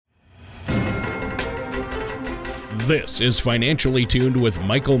This is Financially Tuned with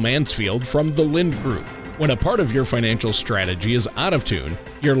Michael Mansfield from the Lind Group. When a part of your financial strategy is out of tune,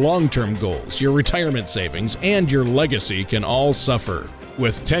 your long-term goals, your retirement savings, and your legacy can all suffer.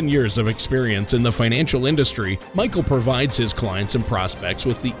 With 10 years of experience in the financial industry, Michael provides his clients and prospects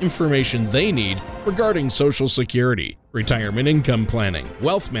with the information they need regarding Social Security, retirement income planning,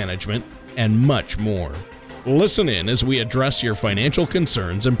 wealth management, and much more. Listen in as we address your financial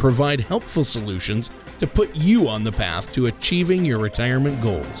concerns and provide helpful solutions to put you on the path to achieving your retirement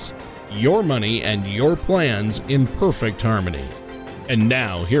goals. Your money and your plans in perfect harmony. And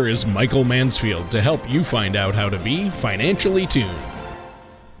now, here is Michael Mansfield to help you find out how to be financially tuned.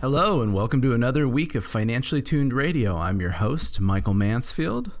 Hello, and welcome to another week of Financially Tuned Radio. I'm your host, Michael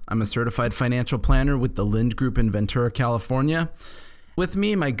Mansfield. I'm a certified financial planner with the Lind Group in Ventura, California. With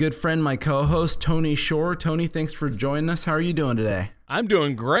me, my good friend, my co-host, Tony Shore. Tony, thanks for joining us. How are you doing today? I'm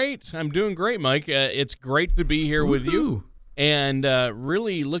doing great, Mike. It's great to be here with you. And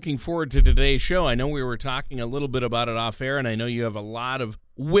really looking forward to today's show. I know we were talking a little bit about it off air, and I know you have a lot of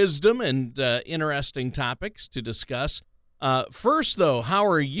wisdom and interesting topics to discuss. First, though, how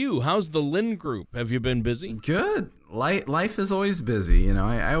are you? How's the Lind Group? Have you been busy? Good. Life is always busy. You know,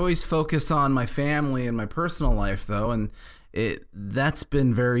 I always focus on my family and my personal life, though, and that's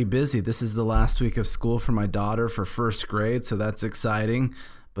been very busy. This is the last week of school for my daughter for first grade, so that's exciting.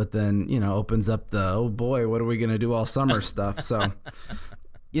 But then, opens up the, oh boy, what are we going to do all summer stuff? So,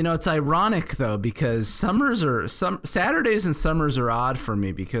 it's ironic though, because Saturdays and summers are odd for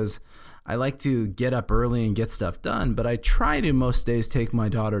me because I like to get up early and get stuff done, but I try to most days take my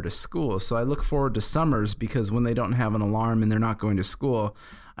daughter to school. So I look forward to summers because when they don't have an alarm and they're not going to school,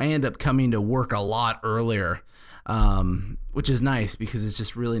 I end up coming to work a lot earlier. Which is nice because it's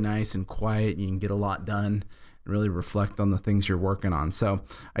just really nice and quiet. You can get a lot done and really reflect on the things you're working on. So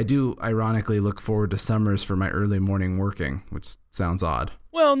I do ironically look forward to summers for my early morning working, which sounds odd.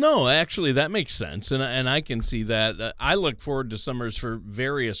 Well, no, actually that makes sense. And I can see that. I look forward to summers for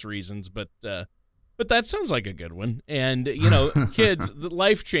various reasons, but that sounds like a good one. And, kids,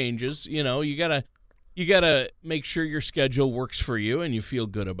 life changes, you gotta make sure your schedule works for you and you feel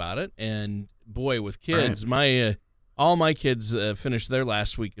good about it. And boy, with kids, right. All my kids finished their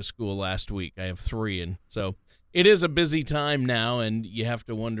last week of school last week. I have 3, and so it is a busy time now, and you have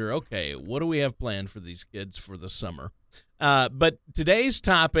to wonder, okay, what do we have planned for these kids for the summer? But today's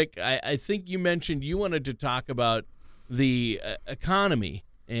topic, I think you mentioned you wanted to talk about the economy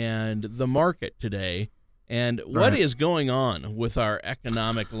and the market today, and what is going on with our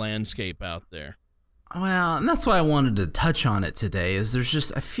economic landscape out there. Well, and that's why I wanted to touch on it today, is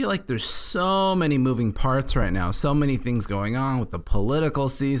I feel like there's so many moving parts right now, so many things going on with the political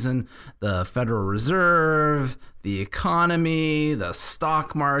season, the Federal Reserve, the economy, the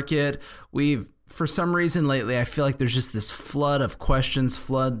stock market. For some reason lately, I feel like there's just this flood of questions,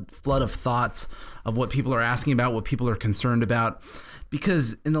 flood of thoughts of what people are asking about, what people are concerned about.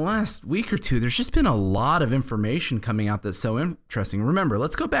 Because in the last week or two, there's just been a lot of information coming out that's so interesting. Remember,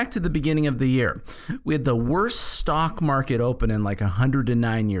 let's go back to the beginning of the year. We had the worst stock market open in like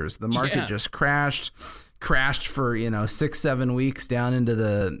 109 years. The market just crashed for, 6-7 weeks down into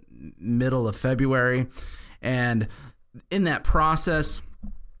the middle of February. And in that process,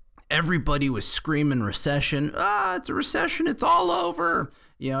 everybody was screaming recession. It's a recession. It's all over.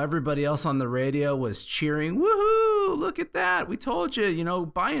 Everybody else on the radio was cheering. Woohoo! Look at that. We told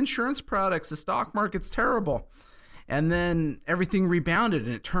you, buy insurance products. The stock market's terrible. And then everything rebounded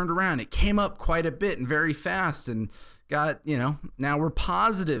and it turned around. It came up quite a bit and very fast and got, now we're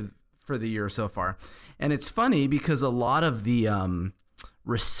positive for the year so far. And it's funny because a lot of the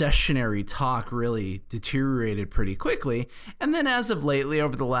recessionary talk really deteriorated pretty quickly. And then as of lately,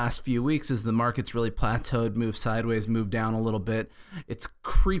 over the last few weeks, as the market's really plateaued, moved sideways, moved down a little bit, it's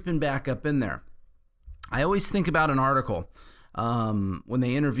creeping back up in there. I always think about an article when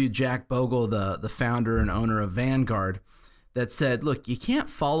they interviewed Jack Bogle, the founder and owner of Vanguard, that said, look, you can't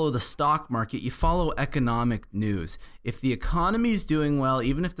follow the stock market, you follow economic news. If the economy is doing well,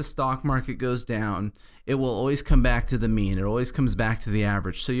 even if the stock market goes down, it will always come back to the mean. It always comes back to the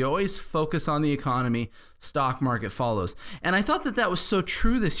average. So you always focus on the economy, stock market follows. And I thought that was so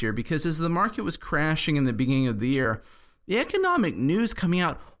true this year because as the market was crashing in the beginning of the year, the economic news coming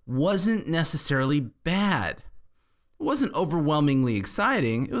out wasn't necessarily bad. It wasn't overwhelmingly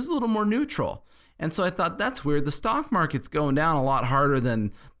exciting. It was a little more neutral. And so I thought, that's weird. The stock market's going down a lot harder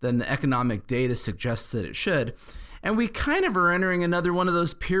than the economic data suggests that it should. And we kind of are entering another one of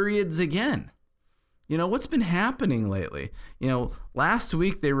those periods again. What's been happening lately? Last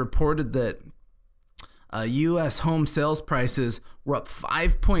week they reported that U.S. home sales prices were up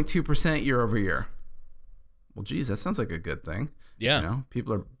 5.2% year over year. well, geez, that sounds like a good thing. Yeah. You know,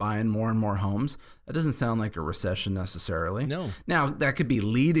 people are buying more and more homes. That doesn't sound like a recession necessarily. No. Now, that could be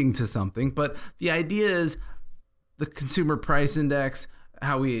leading to something, but the idea is the consumer price index,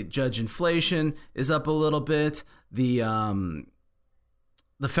 how we judge inflation, is up a little bit. The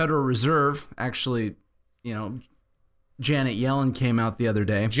Federal Reserve, actually, you know, Janet Yellen came out the other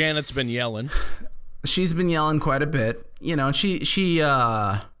day. Janet's been yelling. She's been yelling quite a bit. You know, she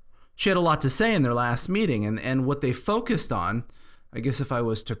had a lot to say in their last meeting, and what they focused on, I guess if I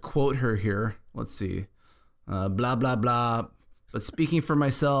was to quote her here, let's see, blah, blah, blah. But speaking for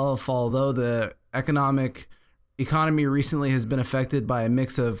myself, although the economy recently has been affected by a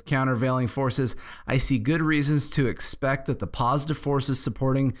mix of countervailing forces, I see good reasons to expect that the positive forces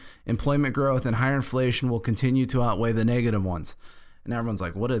supporting employment growth and higher inflation will continue to outweigh the negative ones. And everyone's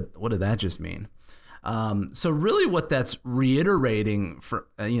like, what did that just mean? So really what that's reiterating for,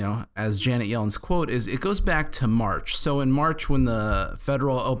 as Janet Yellen's quote is, it goes back to March. So in March, when the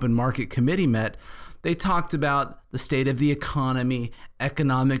Federal Open Market Committee met, they talked about the state of the economy,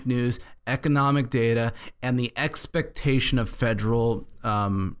 economic news, economic data, and the expectation of federal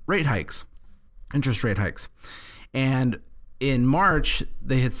interest rate hikes. And in March,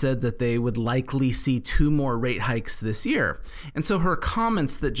 they had said that they would likely see 2 more rate hikes this year. And so her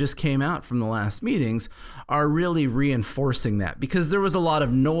comments that just came out from the last meetings are really reinforcing that, because there was a lot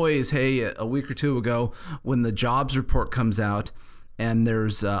of noise, hey, a week or two ago when the jobs report comes out and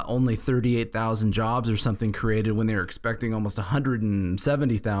there's only 38,000 jobs or something created when they were expecting almost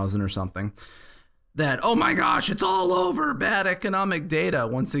 170,000 or something. That, oh my gosh, it's all over, bad economic data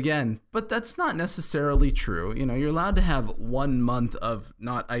once again. But that's not necessarily true. You know, you're allowed to have 1 month of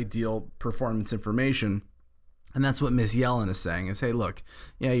not ideal performance information. And that's what Ms. Yellen is saying is, hey, look,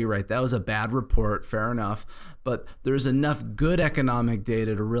 yeah, you're right. That was a bad report. Fair enough. But there's enough good economic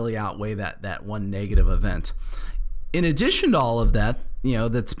data to really outweigh that one negative event. In addition to all of that,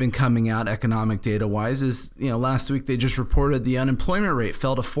 that's been coming out economic data wise is, last week they just reported the unemployment rate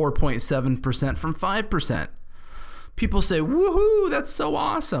fell to 4.7% from 5%. People say, woohoo, that's so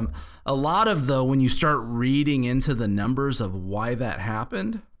awesome. A lot of, though, when you start reading into the numbers of why that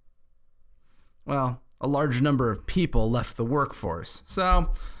happened, well, a large number of people left the workforce.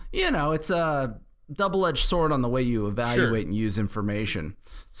 So, it's a double-edged sword on the way you evaluate and use information.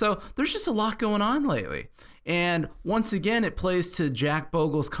 So there's just a lot going on lately. And once again, it plays to Jack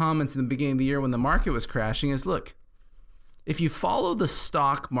Bogle's comments in the beginning of the year when the market was crashing is, look, if you follow the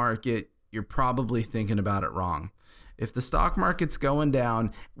stock market, you're probably thinking about it wrong. If the stock market's going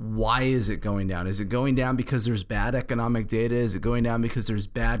down, why is it going down? Is it going down because there's bad economic data? Is it going down because there's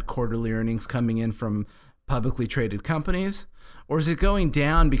bad quarterly earnings coming in from publicly traded companies? Or is it going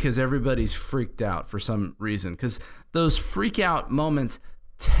down because everybody's freaked out for some reason? Because those freak out moments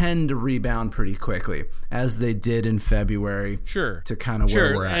tend to rebound pretty quickly, as they did in February. Sure. To kind of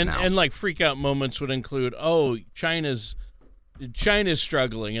where we're at now. And like freak out moments would include, China's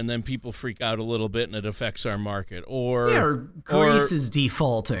struggling, and then people freak out a little bit and it affects our market. Or Greece is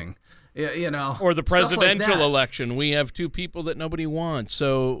defaulting. Or the presidential election. We have 2 people that nobody wants,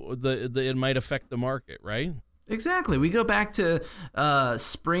 so it might affect the market, right? Exactly. We go back to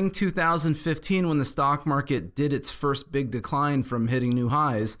spring 2015 when the stock market did its first big decline from hitting new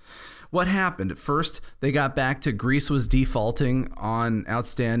highs. What happened? At first, they got back to Greece was defaulting on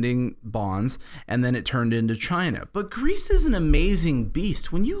outstanding bonds, and then it turned into China. But Greece is an amazing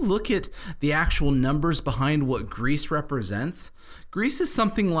beast. When you look at the actual numbers behind what Greece represents, Greece is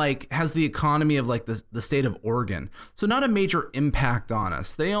something like, has the economy of like the state of Oregon. So not a major impact on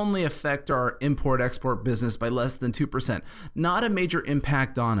us. They only affect our import-export business by less than 2%. Not a major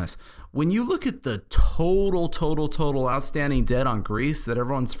impact on us. When you look at the total outstanding debt on Greece that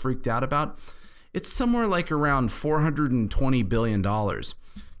everyone's freaked out about, it's somewhere like around $420 billion.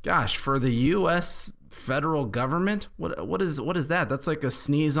 Gosh, for the U.S. federal government, what is that? That's like a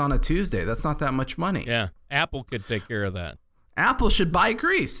sneeze on a Tuesday. That's not that much money. Yeah, Apple could take care of that. Apple should buy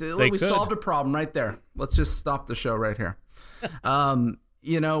Greece. We could. Solved a problem right there. Let's just stop the show right here. When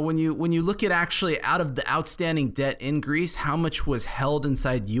you look at actually out of the outstanding debt in Greece, how much was held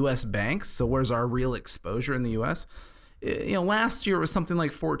inside U.S. banks? So where's our real exposure in the U.S.? Last year it was something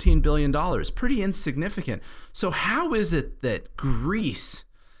like $14 billion. Pretty insignificant. So how is it that Greece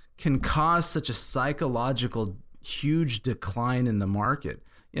can cause such a psychological huge decline in the market?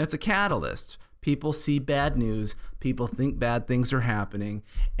 It's a catalyst. People see bad news, people think bad things are happening,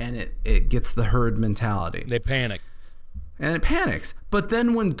 and it gets the herd mentality. They panic. And it panics. But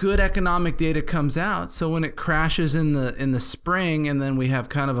then when good economic data comes out, so when it crashes in the spring and then we have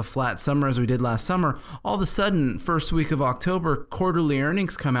kind of a flat summer as we did last summer, all of a sudden, first week of October, quarterly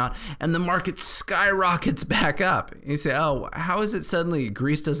earnings come out and the market skyrockets back up. And you say, oh, how is it suddenly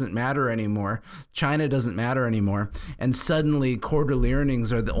Greece doesn't matter anymore, China doesn't matter anymore, and suddenly quarterly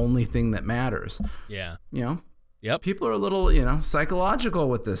earnings are the only thing that matters? Yeah. Yep. People are a little, psychological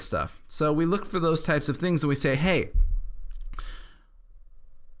with this stuff. So we look for those types of things and we say, hey,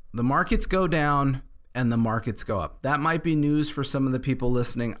 the markets go down and the markets go up. That might be news for some of the people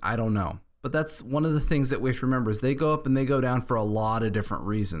listening. I don't know. But that's one of the things that we have to remember is they go up and they go down for a lot of different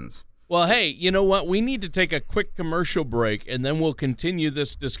reasons. Well, hey, you know what? We need to take a quick commercial break and then we'll continue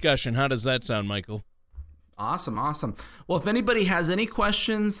this discussion. How does that sound, Michael? Awesome. Well, if anybody has any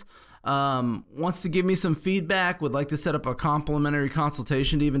questions, wants to give me some feedback, would like to set up a complimentary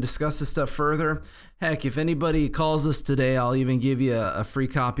consultation to even discuss this stuff further, heck, if anybody calls us today, I'll even give you a free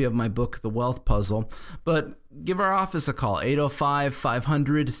copy of my book, The Wealth Puzzle. But give our office a call,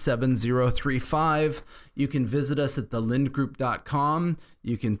 805-500-7035. You can visit us at thelindgroup.com.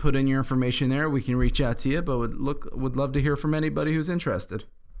 You can put in your information there. We can reach out to you, but would love to hear from anybody who's interested.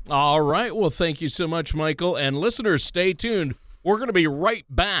 All right. Well, thank you so much, Michael. And listeners, stay tuned. We're going to be right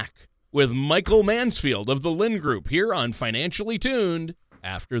back with Michael Mansfield of the Lind Group here on Financially Tuned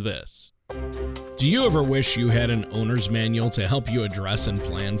after this. Do you ever wish you had an owner's manual to help you address and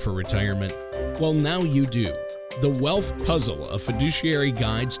plan for retirement? Well, now you do. The Wealth Puzzle, a fiduciary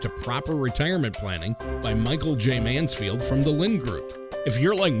guides to proper retirement planning by Michael J. Mansfield from the Lind Group. If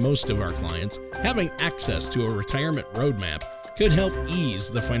you're like most of our clients, having access to a retirement roadmap could help ease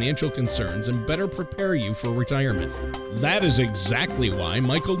the financial concerns and better prepare you for retirement. That is exactly why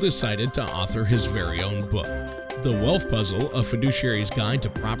Michael decided to author his very own book. The Wealth Puzzle, a fiduciary's guide to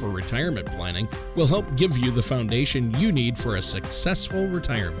proper retirement planning, will help give you the foundation you need for a successful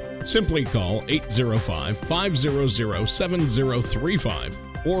retirement. Simply call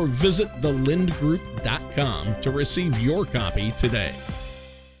 805-500-7035 or visit thelindgroup.com to receive your copy today.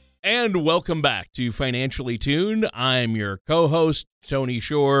 And welcome back to Financially Tuned. I'm your co-host, Tony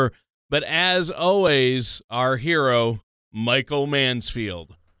Shore, but as always, our hero, Michael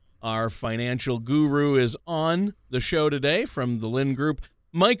Mansfield. Our financial guru is on the show today from the Lind Group.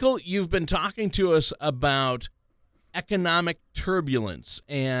 Michael, you've been talking to us about economic turbulence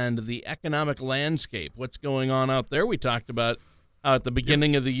and the economic landscape. What's going on out there? We talked about at the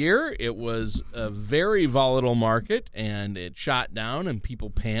beginning of the year, it was a very volatile market, and it shot down, and people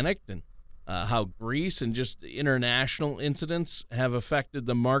panicked, and how Greece and just international incidents have affected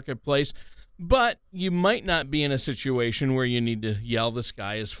the marketplace. But you might not be in a situation where you need to yell the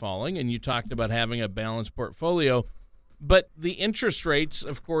sky is falling, and you talked about having a balanced portfolio. But the interest rates,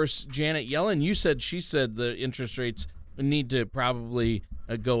 of course, Janet Yellen, she said the interest rates need to probably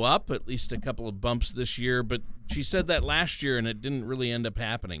go up, at least a couple of bumps this year. But she said that last year, and it didn't really end up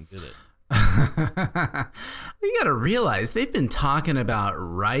happening, did it? You got to realize they've been talking about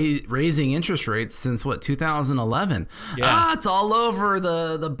raising interest rates since 2011. Yeah. It's all over.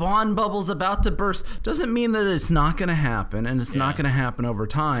 The bond bubble's about to burst. Doesn't mean that it's not going to happen, and it's not going to happen over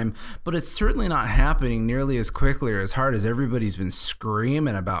time, but it's certainly not happening nearly as quickly or as hard as everybody's been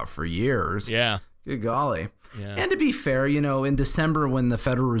screaming about for years. Yeah. Good golly. Yeah. And to be fair, in December when the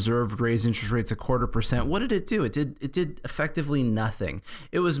Federal Reserve raised interest rates 0.25%, what did it do? It did effectively nothing.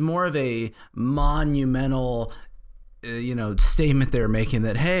 It was more of a monumental, statement they're making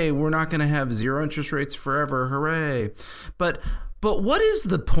that, hey, we're not going to have zero interest rates forever, hooray. But what is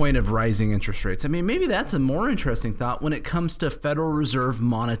the point of rising interest rates? I mean, maybe that's a more interesting thought when it comes to Federal Reserve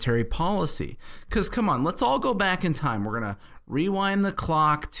monetary policy. Because come on, let's all go back in time. We're going to rewind the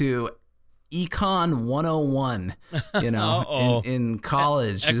clock to Econ 101, in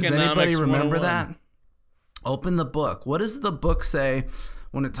college. Does anybody remember that? Open the book. What does the book say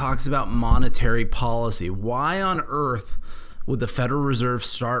when it talks about monetary policy? Why on earth would the Federal Reserve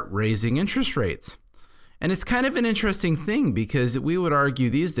start raising interest rates? And it's kind of an interesting thing because we would argue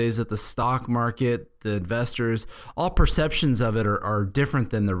these days that the stock market, the investors, all perceptions of it are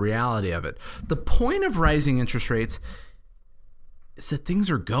different than the reality of it. The point of rising interest rates is that things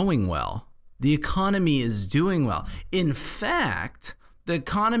are going well. The economy is doing well. In fact, the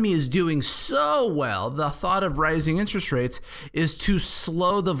economy is doing so well, the thought of rising interest rates is to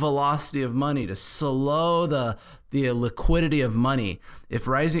slow the velocity of money, to slow the liquidity of money. If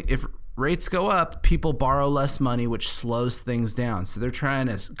rates go up, people borrow less money, which slows things down. So they're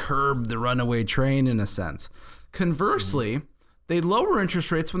trying to curb the runaway train in a sense. Conversely, they lower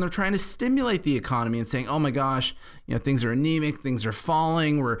interest rates when they're trying to stimulate the economy and saying, oh my gosh, things are anemic, things are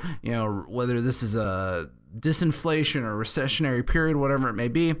falling. Whether this is disinflation or recessionary period, whatever it may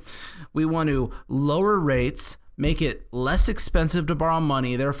be. We want to lower rates, make it less expensive to borrow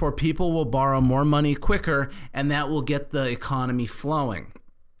money. Therefore, people will borrow more money quicker, and that will get the economy flowing.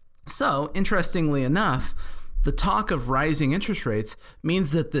 So, interestingly enough, the talk of rising interest rates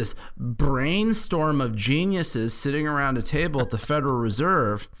means that this brainstorm of geniuses sitting around a table at the Federal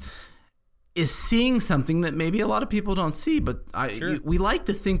Reserve is seeing something that maybe a lot of people don't see, but we like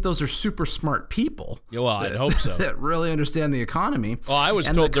to think those are super smart people. Yeah, well, I'd hope so. That really understand the economy. Well, I was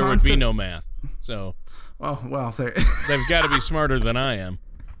told there would be no math, so well, they've got to be smarter than I am.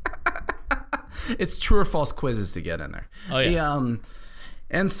 It's true or false quizzes to get in there. Oh yeah.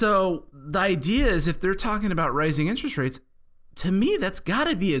 And so the idea is, if they're talking about rising interest rates, to me that's got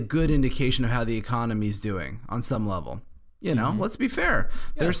to be a good indication of how the economy is doing on some level. You know, let's be fair.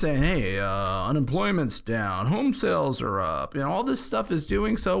 Yeah. They're saying, hey, unemployment's down, home sales are up, all this stuff is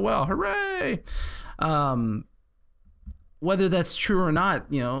doing so well. Hooray! Whether that's true or not,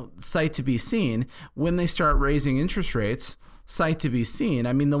 sight to be seen. When they start raising interest rates, sight to be seen.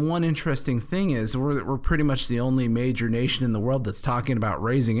 I mean, the one interesting thing is we're pretty much the only major nation in the world that's talking about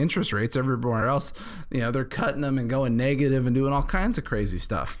raising interest rates. Everywhere else, they're cutting them and going negative and doing all kinds of crazy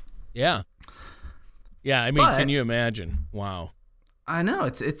stuff. Yeah. Yeah, I mean, can you imagine? Wow. I know,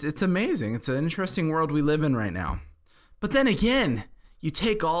 it's amazing. It's an interesting world we live in right now. But then again, you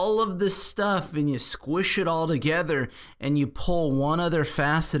take all of this stuff and you squish it all together and you pull one other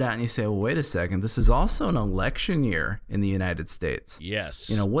facet out and you say, well, wait a second, this is also an election year in the United States.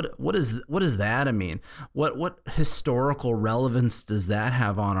 Yes. What does that mean? What historical relevance does that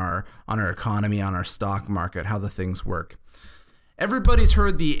have on our economy, on our stock market, how the things work? Everybody's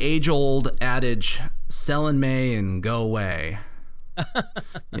heard the age-old adage, sell in May and go away.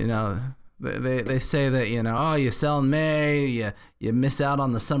 They say that, you sell in May, you miss out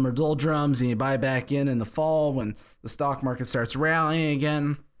on the summer doldrums, and you buy back in the fall when the stock market starts rallying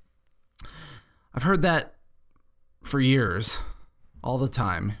again. I've heard that for years, all the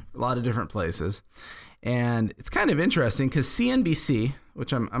time, a lot of different places. And it's kind of interesting because CNBC,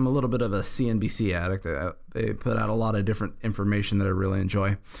 which I'm a little bit of a CNBC addict. They put out a lot of different information that I really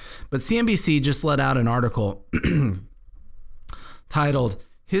enjoy. But CNBC just let out an article titled,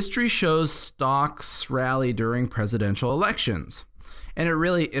 History Shows Stocks Rally During Presidential Elections. And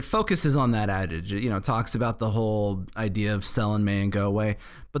it focuses on that adage. It talks about the whole idea of sell in May and go away.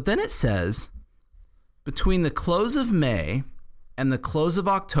 But then it says, between the close of May and the close of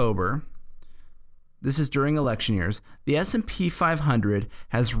October, this is during election years, the S&P 500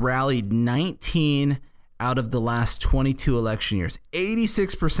 has rallied 19 out of the last 22 election years.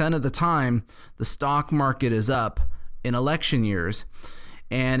 86% of the time, the stock market is up in election years,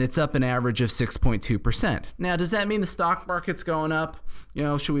 and it's up an average of 6.2%. Now, does that mean the stock market's going up?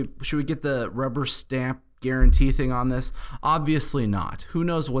 Should we get the rubber stamp guarantee thing on this? Obviously not. Who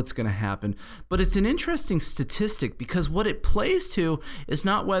knows what's going to happen? But it's an interesting statistic because what it plays to is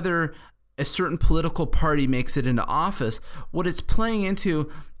not whether a certain political party makes it into office. What it's playing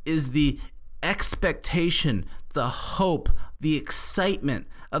into is the expectation, the hope, the excitement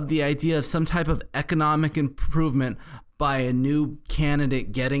of the idea of some type of economic improvement by a new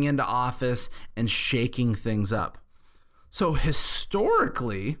candidate getting into office and shaking things up. So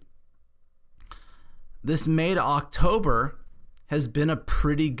historically, this May to October has been a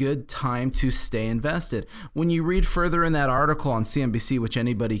pretty good time to stay invested. When you read further in that article on CNBC, which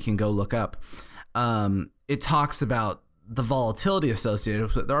anybody can go look up, it talks about the volatility associated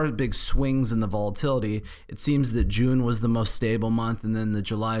with it. There are big swings in the volatility. It seems that June was the most stable month, and then the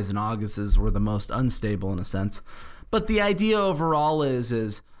Julys and Augusts were the most unstable in a sense. But the idea overall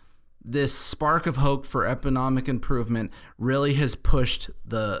is this spark of hope for economic improvement really has pushed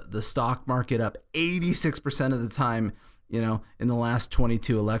the stock market up 86% of the time, in the last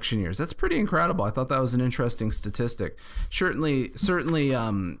 22 election years. That's pretty incredible. I thought that was an interesting statistic. Certainly,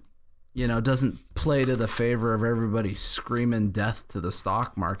 doesn't play to the favor of everybody screaming death to the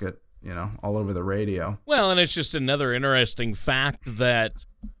stock market, all over the radio. Well, and it's just another interesting fact that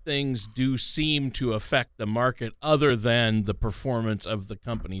things do seem to affect the market other than the performance of the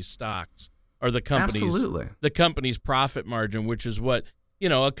company's stocks or the company's profit margin, which is what,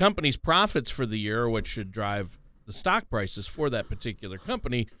 a company's profits for the year, which should drive the stock prices for that particular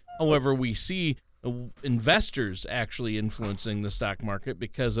company. However, we see investors actually influencing the stock market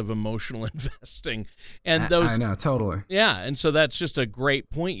because of emotional investing. And those, I know, totally. Yeah, and so that's just a great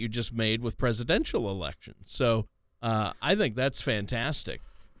point you just made with presidential elections. So I think that's fantastic.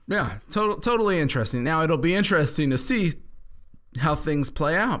 Yeah, totally interesting. Now, it'll be interesting to see how things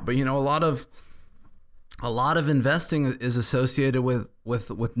play out. But, a lot of a lot of investing is associated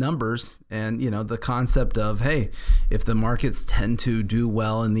with numbers, and the concept of, hey, if the markets tend to do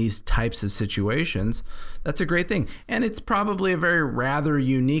well in these types of situations, that's a great thing. And it's probably a very rather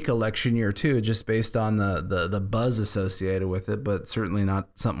unique election year too, just based on the buzz associated with it, but certainly not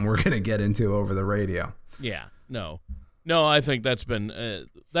something we're going to get into over the radio. Yeah, no, I think that's been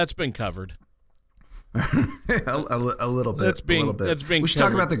covered. a little bit. That's being we should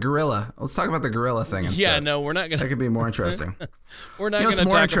talk about the gorilla. Let's talk about the gorilla thing instead. Yeah, no, we're not going to. That could be more interesting. We're not going to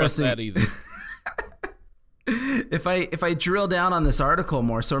talk about that either. If I drill down on this article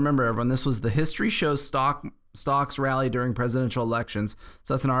more, so remember everyone, this was the history shows stocks rally during presidential elections.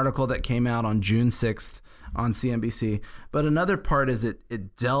 So that's an article that came out on June 6th on CNBC. But another part is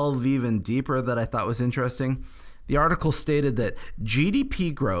it delved even deeper that I thought was interesting. The article stated that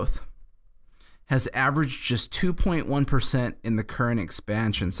GDP growth has averaged just 2.1% in the current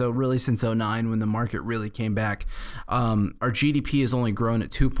expansion. So really since 2009, when the market really came back, our GDP has only grown at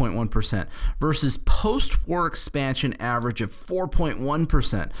 2.1% versus post-war expansion average of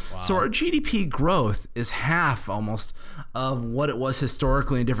 4.1%. Wow. So our GDP growth is half almost of what it was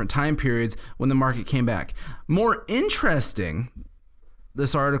historically in different time periods when the market came back. More interesting,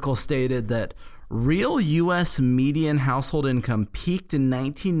 this article stated that real U.S. median household income peaked in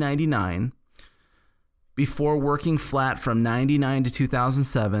 1999 before working flat from 99 to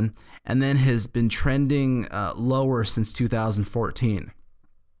 2007, and then has been trending lower since 2014.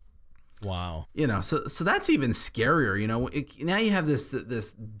 Wow. So that's even scarier. Now you have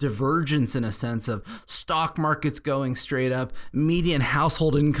this divergence in a sense of stock markets going straight up, median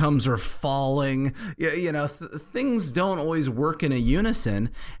household incomes are falling. Things don't always work in a unison,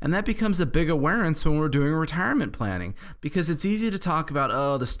 and that becomes a big awareness when we're doing retirement planning, because it's easy to talk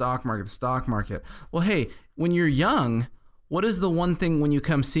about, the stock market. Well, hey, when you're young, what is the one thing when you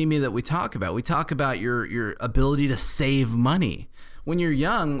come see me that we talk about? We talk about your ability to save money. When you're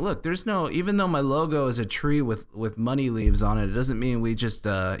young, look, there's no, even though my logo is a tree with money leaves on it, it doesn't mean we just,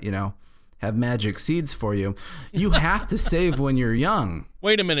 have magic seeds for you. You have to save when you're young.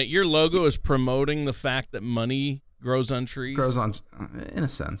 Wait a minute. Your logo is promoting the fact that money grows on trees? Grows on, in a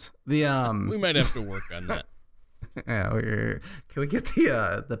sense. We might have to work on that. Yeah, can we get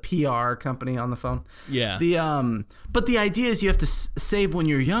the PR company on the phone? Yeah. But the idea is you have to save when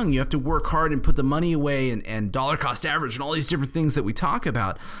you're young. You have to work hard and put the money away and dollar cost average and all these different things that we talk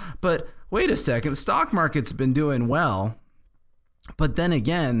about. But wait a second, the stock market's been doing well. But then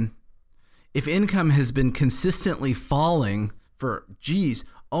again, if income has been consistently falling for,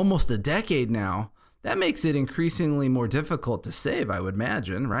 almost a decade now, that makes it increasingly more difficult to save, I would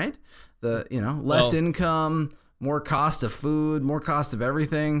imagine, right? Less income, more cost of food, more cost of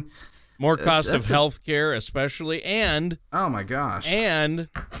everything. More cost of healthcare, especially, and oh my gosh, and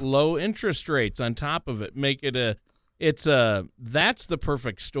low interest rates on top of it make it that's the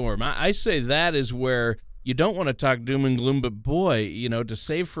perfect storm. I say that is where you don't want to talk doom and gloom, but boy, to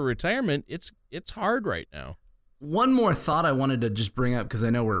save for retirement, it's hard right now. One more thought I wanted to just bring up, because I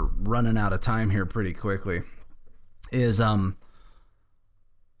know we're running out of time here pretty quickly, is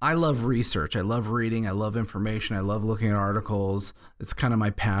I love research. I love reading. I love information. I love looking at articles. It's kind of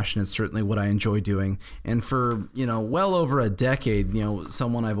my passion. It's certainly what I enjoy doing. And for, well over a decade,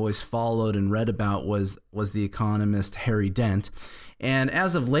 someone I've always followed and read about was the economist Harry Dent. And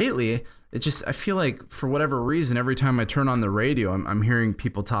as of lately, I feel like for whatever reason, every time I turn on the radio, I'm hearing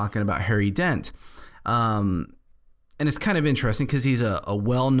people talking about Harry Dent. And it's kind of interesting because he's a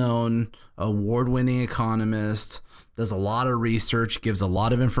well-known, award-winning economist, does a lot of research, gives a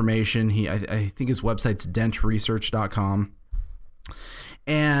lot of information. I think his website's dentresearch.com.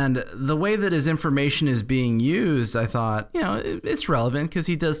 And the way that his information is being used, I thought, it's relevant because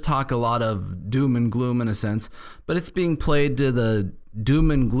he does talk a lot of doom and gloom in a sense, but it's being played to the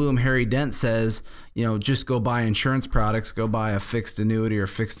doom and gloom. Harry Dent says, just go buy insurance products, go buy a fixed annuity or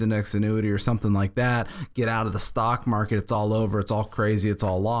fixed index annuity or something like that. Get out of the stock market. It's all over. It's all crazy. It's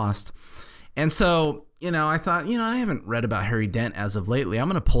all lost. And so, I thought, I haven't read about Harry Dent as of lately. I'm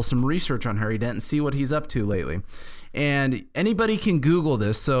going to pull some research on Harry Dent and see what he's up to lately. And anybody can Google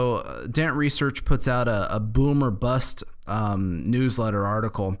this. So Dent Research puts out a boom or bust newsletter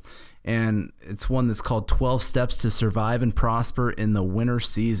article. And it's one that's called 12 Steps to Survive and Prosper in the Winter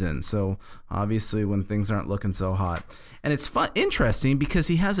Season. So obviously when things aren't looking so hot. And it's interesting because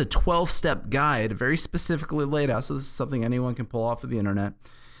he has a 12-step guide very specifically laid out. So this is something anyone can pull off of the internet.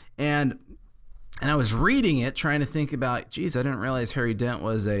 And I was reading it, trying to think about, I didn't realize Harry Dent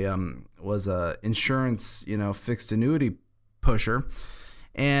was a insurance, fixed annuity pusher.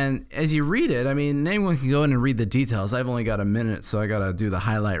 And as you read it, I mean, anyone can go in and read the details. I've only got a minute, so I got to do the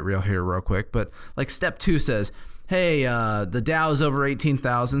highlight reel here real quick. But like step 2 says, hey, the Dow is over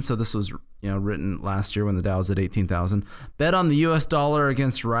 18,000. So this was written last year when the Dow was at 18,000. Bet on the U.S. dollar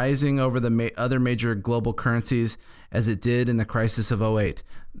against rising over the other major global currencies as it did in the crisis of 08.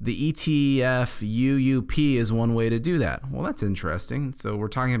 The ETF UUP is one way to do that. Well, that's interesting. So we're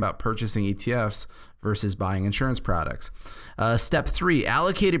talking about purchasing ETFs versus buying insurance products. Step 3,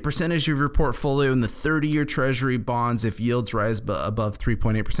 allocate a percentage of your portfolio in the 30-year Treasury bonds if yields rise above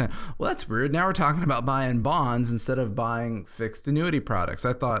 3.8%. Well, that's weird. Now we're talking about buying bonds instead of buying fixed annuity products.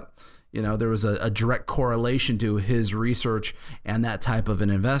 I thought there was a direct correlation to his research and that type of an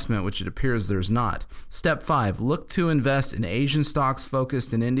investment, which it appears there's not. Step 5, look to invest in Asian stocks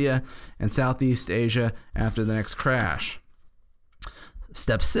focused in India and Southeast Asia after the next crash.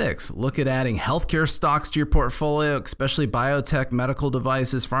 Step 6, look at adding healthcare stocks to your portfolio, especially biotech, medical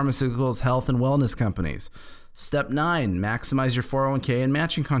devices, pharmaceuticals, health, and wellness companies. Step 9, maximize your 401k and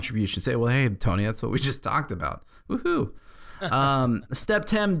matching contributions. Say, well, hey, Tony, that's what we just talked about. Woohoo. Step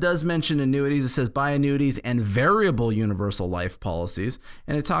 10 does mention annuities. It says buy annuities and variable universal life policies.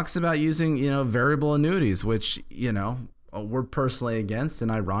 And it talks about using, variable annuities, which, we're personally against.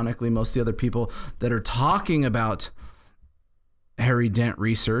 And ironically, most of the other people that are talking about Harry Dent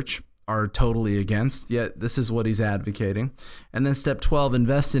research are totally against, yet this is what he's advocating. And then step 12,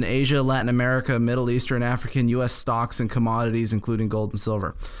 invest in Asia, Latin America, Middle Eastern, African, U.S. stocks and commodities, including gold and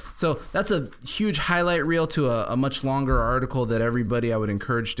silver. So that's a huge highlight reel to a much longer article that everybody I would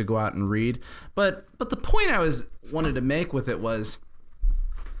encourage to go out and read. But the point I wanted to make with it was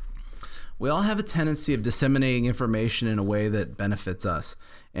we all have a tendency of disseminating information in a way that benefits us.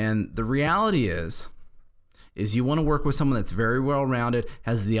 And the reality is you want to work with someone that's very well-rounded,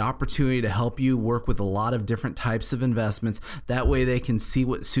 has the opportunity to help you work with a lot of different types of investments. That way they can see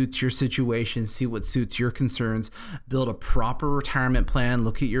what suits your situation, see what suits your concerns, build a proper retirement plan,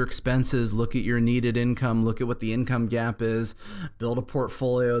 look at your expenses, look at your needed income, look at what the income gap is, build a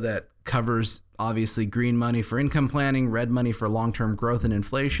portfolio that covers obviously green money for income planning, red money for long-term growth and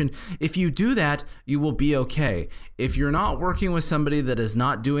inflation. If you do that, you will be okay. If you're not working with somebody that is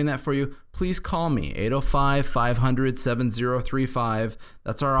not doing that for you, please call me, 805-500-7035.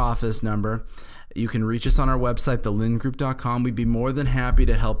 That's our office number. You can reach us on our website, thelindgroup.com. We'd be more than happy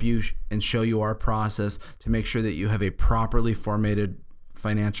to help you and show you our process to make sure that you have a properly formatted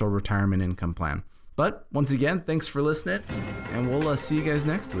financial retirement income plan. But once again, thanks for listening, and we'll see you guys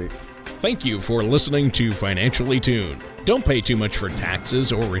next week. Thank you for listening to Financially Tuned. Don't pay too much for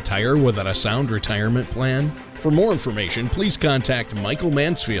taxes or retire without a sound retirement plan. For more information, please contact Michael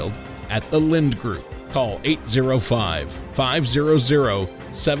Mansfield at The Lind Group. Call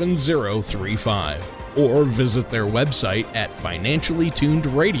 805-500-7035 or visit their website at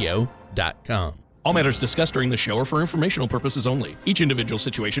financiallytunedradio.com. All matters discussed during the show are for informational purposes only. Each individual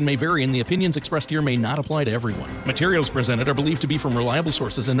situation may vary, and the opinions expressed here may not apply to everyone. Materials presented are believed to be from reliable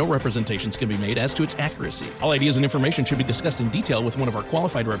sources, and no representations can be made as to its accuracy. All ideas and information should be discussed in detail with one of our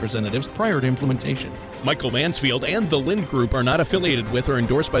qualified representatives prior to implementation. Michael Mansfield and the Lind Group are not affiliated with or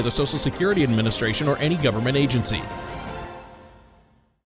endorsed by the Social Security Administration or any government agency.